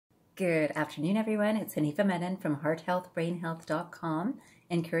Good afternoon, everyone. It's Hanifa Menon from hearthealthbrainhealth.com,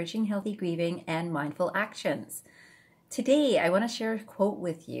 encouraging healthy grieving and mindful actions. Today, I want to share a quote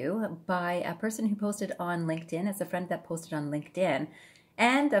with you by a person who posted on LinkedIn. It's a friend that posted on LinkedIn.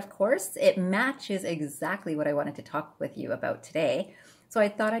 And of course, it matches exactly what I wanted to talk with you about today. So I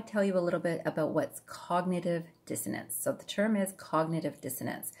thought I'd tell you a little bit about what's cognitive dissonance. So the term is cognitive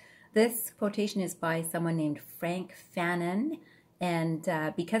dissonance. This quotation is by someone named Frank Fanon. And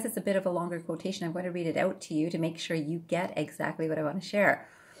because it's a bit of a longer quotation, I'm going to read it out to you to make sure you get exactly what I want to share.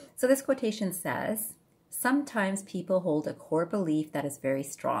 So this quotation says, "Sometimes people hold a core belief that is very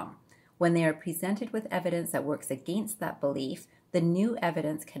strong. When they are presented with evidence that works against that belief, the new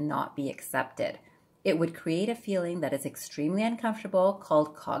evidence cannot be accepted. It would create a feeling that is extremely uncomfortable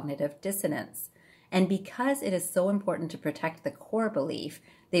called cognitive dissonance. And because it is so important to protect the core belief,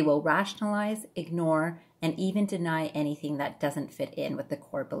 they will rationalize, ignore, and even deny anything that doesn't fit in with the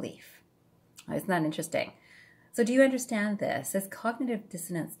core belief." Isn't that interesting? So do you understand this? This cognitive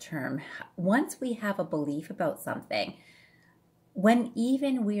dissonance term, once we have a belief about something, when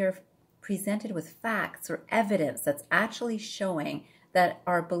even we are presented with facts or evidence that's actually showing that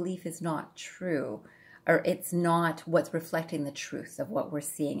our belief is not true, or it's not what's reflecting the truth of what we're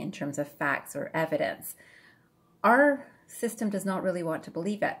seeing in terms of facts or evidence, our system does not really want to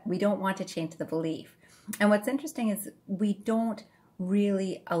believe it. We don't want to change the belief. And what's interesting is we don't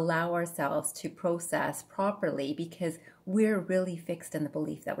really allow ourselves to process properly because we're really fixed in the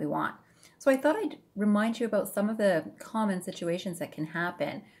belief that we want. So I thought I'd remind you about some of the common situations that can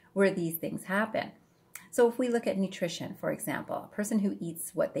happen where these things happen. So if we look at nutrition, for example, a person who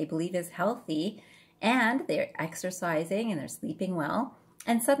eats what they believe is healthy and they're exercising and they're sleeping well,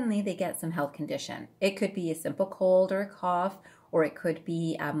 and suddenly they get some health condition. It could be a simple cold or a cough, or it could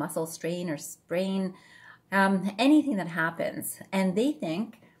be a muscle strain or sprain, anything that happens. And they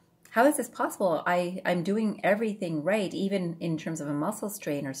think, how is this possible? I'm doing everything right, even in terms of a muscle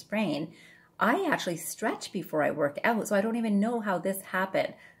strain or sprain. I actually stretch before I work out, so I don't even know how this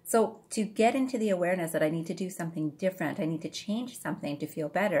happened. So to get into the awareness that I need to do something different, I need to change something to feel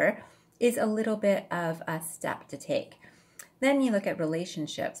better, is a little bit of a step to take. Then you look at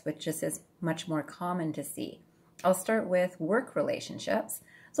relationships, which just is much more common to see. I'll start with work relationships.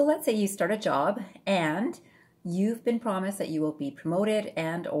 So let's say you start a job and you've been promised that you will be promoted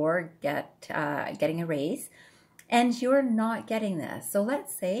and or getting a raise, and you're not getting this. So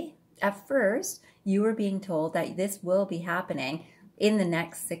let's say at first you were being told that this will be happening in the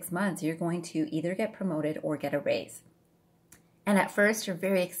next 6 months. You're going to either get promoted or get a raise. And at first you're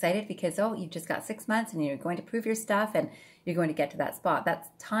very excited because, oh, you've just got 6 months and you're going to prove your stuff and you're going to get to that spot.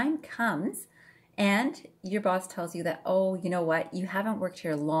 That time comes and your boss tells you that, oh, you know what, you haven't worked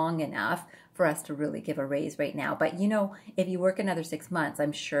here long enough for us to really give a raise right now. But you know, if you work another 6 months,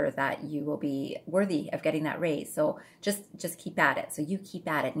 I'm sure that you will be worthy of getting that raise. So just keep at it. So you keep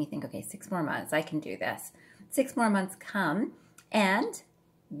at it and you think, okay, 6 more months, I can do this. 6 more months come and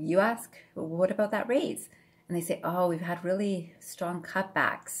you ask, well, what about that raise? And they say, oh, we've had really strong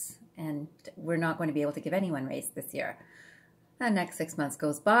cutbacks and we're not going to be able to give anyone a raise this year. The next 6 months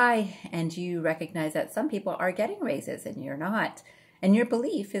goes by and you recognize that some people are getting raises and you're not. And your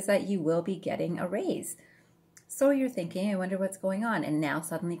belief is that you will be getting a raise. So you're thinking, I wonder what's going on. And now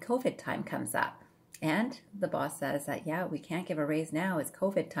suddenly COVID time comes up. And the boss says that, yeah, we can't give a raise now. It's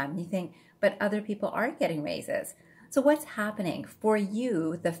COVID time. And you think, but other people are getting raises. So what's happening? For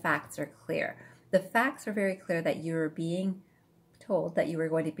you, the facts are clear. The facts are very clear that you're being told that you were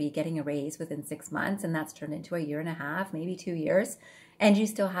going to be getting a raise within 6 months, and that's turned into a year and a half, maybe 2 years, and you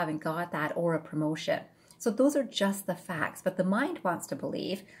still haven't got that or a promotion. So those are just the facts, but the mind wants to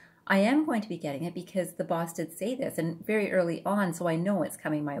believe, I am going to be getting it because the boss did say this and very early on, so I know it's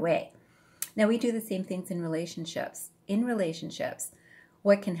coming my way. Now we do the same things in relationships. In relationships,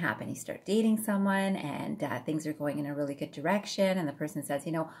 what can happen? You start dating someone and things are going in a really good direction and the person says,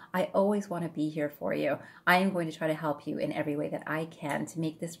 you know, I always want to be here for you. I am going to try to help you in every way that I can to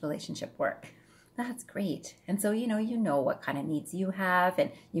make this relationship work. That's great. And so, you know what kind of needs you have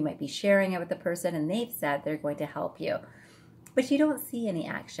and you might be sharing it with the person and they've said they're going to help you. But you don't see any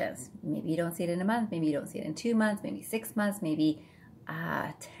actions. Maybe you don't see it in a month. Maybe you don't see it in 2 months, maybe 6 months, maybe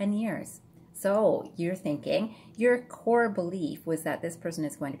 10 years. So you're thinking your core belief was that this person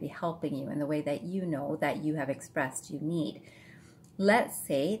is going to be helping you in the way that you know that you have expressed you need. Let's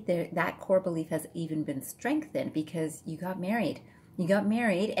say that core belief has even been strengthened because you got married. You got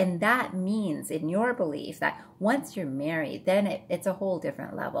married, and that means in your belief that once you're married, then it's a whole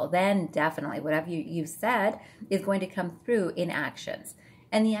different level. Then definitely whatever you've said is going to come through in actions,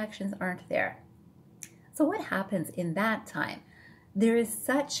 and the actions aren't there. So what happens in that time? there is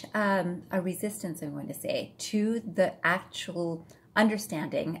such a resistance, I'm going to say, to the actual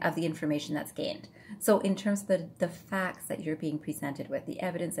understanding of the information that's gained. So in terms of the facts that you're being presented with, the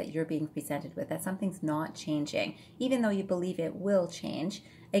evidence that you're being presented with, that something's not changing, even though you believe it will change.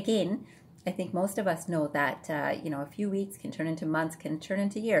 Again, I think most of us know that, a few weeks can turn into months, can turn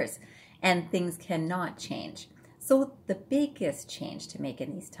into years, and things cannot change. So the biggest change to make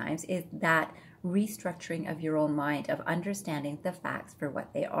in these times is that restructuring of your own mind, of understanding the facts for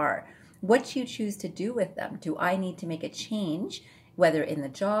what they are. What you choose to do with them. Do I need to make a change, whether in the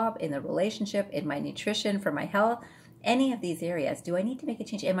job, in the relationship, in my nutrition, for my health, any of these areas? Do I need to make a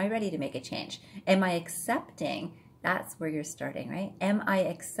change? Am I ready to make a change? Am I accepting? That's where you're starting, right? Am I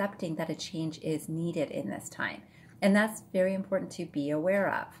accepting that a change is needed in this time? And that's very important to be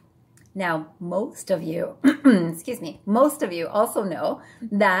aware of. Now, most of you, excuse me, most of you also know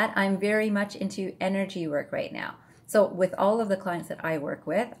that I'm very much into energy work right now. So with all of the clients that I work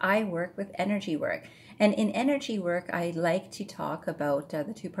with energy work. And in energy work, I like to talk about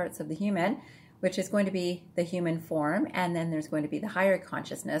the two parts of the human, which is going to be the human form, and then there's going to be the higher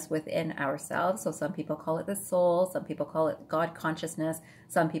consciousness within ourselves. So some people call it the soul, some people call it God consciousness,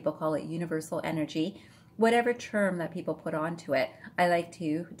 some people call it universal energy. Whatever term that people put onto it, I like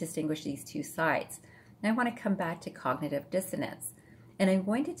to distinguish these two sides. And I want to come back to cognitive dissonance. And I'm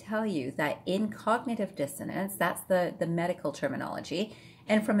going to tell you that in cognitive dissonance, that's the medical terminology.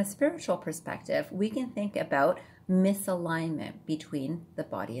 And from a spiritual perspective, we can think about misalignment between the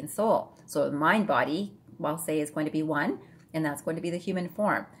body and soul. So the mind body, I'll say, is going to be one, and that's going to be the human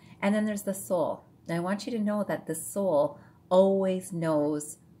form. And then there's the soul. And I want you to know that the soul always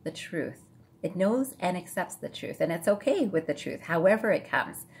knows the truth. It knows and accepts the truth, and it's okay with the truth, however it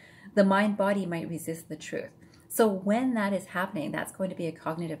comes. The mind body might resist the truth. So when that is happening, that's going to be a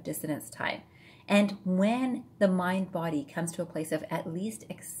cognitive dissonance time. And when the mind body comes to a place of at least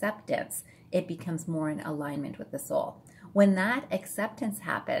acceptance, it becomes more in alignment with the soul. When that acceptance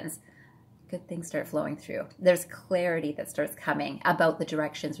happens, good things start flowing through. There's clarity that starts coming about the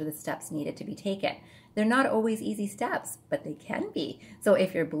directions or the steps needed to be taken. They're not always easy steps, but they can be. So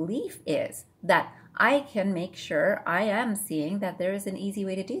if your belief is that I can make sure I am seeing that there is an easy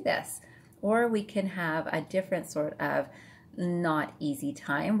way to do this, or we can have a different sort of not easy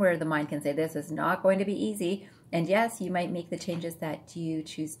time where the mind can say this is not going to be easy. And yes, you might make the changes that you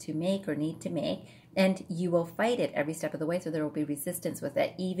choose to make or need to make, and you will fight it every step of the way, so there will be resistance with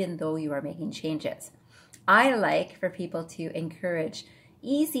it, even though you are making changes. I like for people to encourage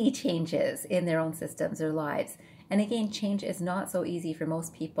easy changes in their own systems or lives. And again, change is not so easy for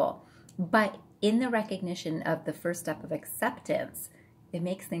most people, but in the recognition of the first step of acceptance, it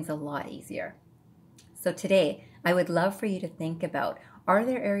makes things a lot easier. So today, I would love for you to think about, are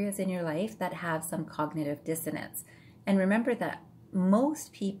there areas in your life that have some cognitive dissonance? And remember that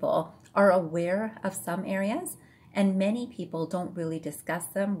most people are aware of some areas, and many people don't really discuss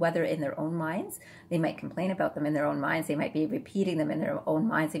them, whether in their own minds. They might complain about them in their own minds. They might be repeating them in their own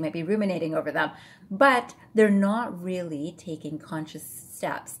minds. They might be ruminating over them, but they're not really taking conscious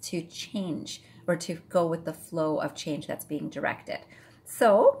steps to change or to go with the flow of change that's being directed.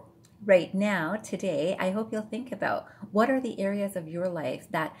 So right now, today, I hope you'll think about what are the areas of your life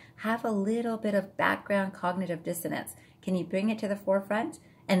that have a little bit of background cognitive dissonance. Can you bring it to the forefront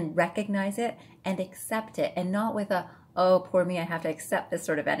and recognize it and accept it, and not with a, oh, poor me, I have to accept this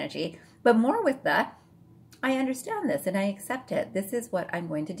sort of energy, but more with the, I understand this and I accept it. This is what I'm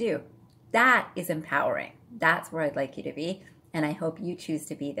going to do. That is empowering. That's where I'd like you to be, and I hope you choose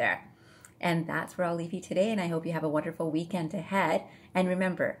to be there. And that's where I'll leave you today, and I hope you have a wonderful weekend ahead. And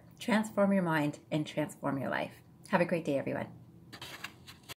remember, transform your mind and transform your life. Have a great day, everyone.